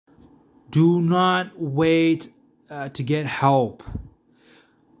Do not wait to get help.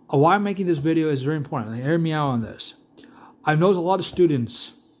 Why I'm making this video is very important. Hear me out on this. I know a lot of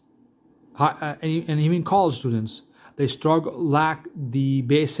students, and even college students, they lack the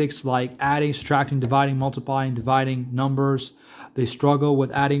basics like adding, subtracting, dividing, multiplying, dividing numbers. They struggle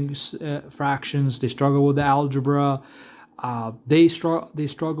with adding fractions. They struggle with the algebra. They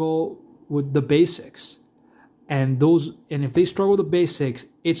struggle with the basics. And if they struggle with the basics,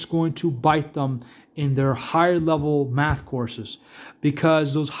 it's going to bite them in their higher level math courses,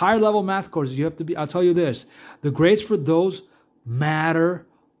 because those higher level math courses, I'll tell you this, the grades for those matter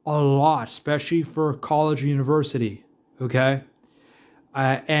a lot, especially for college or university. Okay.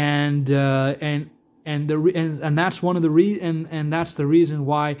 And that's one of the and that's the reason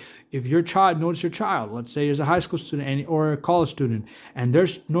why, if notice your child, let's say there's a high school student or a college student, and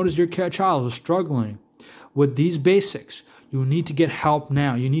notice your child is struggling with these basics, you need to get help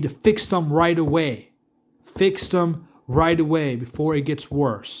now. You need to fix them right away. Fix them right away before it gets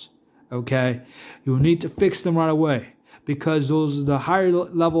worse. Okay? You need to fix them right away, because the higher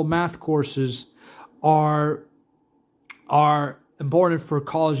level math courses are important for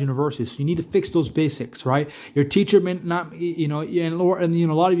college universities. So you need to fix those basics, right? Your teacher may not, and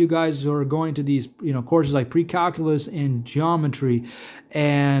a lot of you guys are going to these, courses like pre-calculus and geometry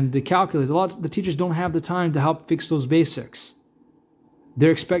and the calculus. A lot of the teachers don't have the time to help fix those basics.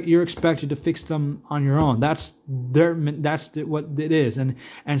 You're expected to fix them on your own. That's what it is, and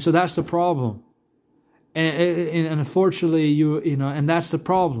so that's the problem. And unfortunately, and that's the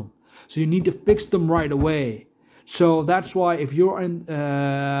problem. So you need to fix them right away. So that's why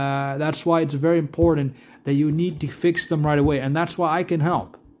that's why it's very important that you need to fix them right away, and that's why I can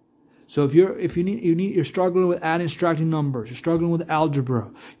help. So if you're struggling with adding, subtracting numbers, you're struggling with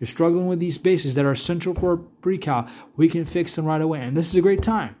algebra, you're struggling with these basics that are essential for pre-cal, we can fix them right away, and this is a great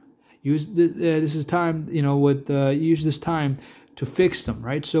time. Use this time to fix them,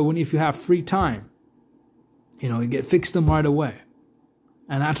 right? So if you have free time, you fix them right away,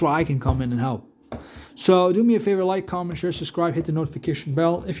 and that's why I can come in and help. So do me a favor, like, comment, share, subscribe, hit the notification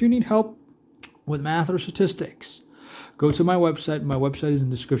bell. If you need help with math or statistics, go to my website. My website is in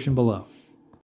the description below.